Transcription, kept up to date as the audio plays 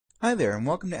Hi there, and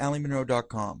welcome to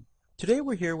AllieMonroe.com. Today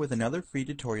we're here with another free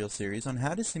tutorial series on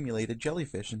how to simulate a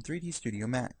jellyfish in 3D Studio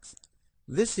Max.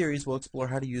 This series will explore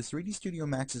how to use 3D Studio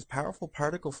Max's powerful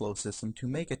particle flow system to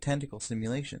make a tentacle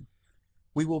simulation.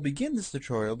 We will begin this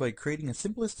tutorial by creating a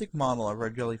simplistic model of our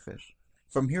jellyfish.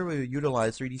 From here we will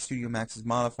utilize 3D Studio Max's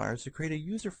modifiers to create a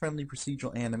user-friendly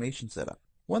procedural animation setup.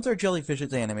 Once our jellyfish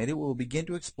is animated, we will begin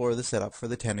to explore the setup for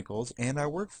the tentacles and our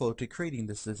workflow to creating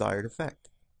this desired effect.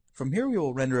 From here we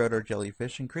will render out our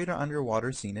jellyfish and create our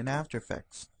underwater scene in After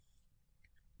Effects.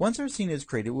 Once our scene is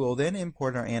created, we will then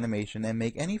import our animation and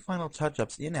make any final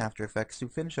touch-ups in After Effects to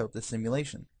finish out the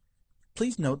simulation.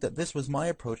 Please note that this was my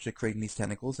approach to creating these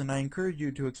tentacles, and I encourage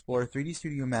you to explore 3D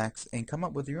Studio Max and come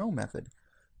up with your own method.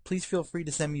 Please feel free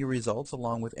to send me your results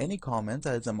along with any comments,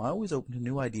 as I'm always open to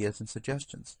new ideas and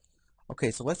suggestions.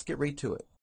 Okay, so let's get right to it.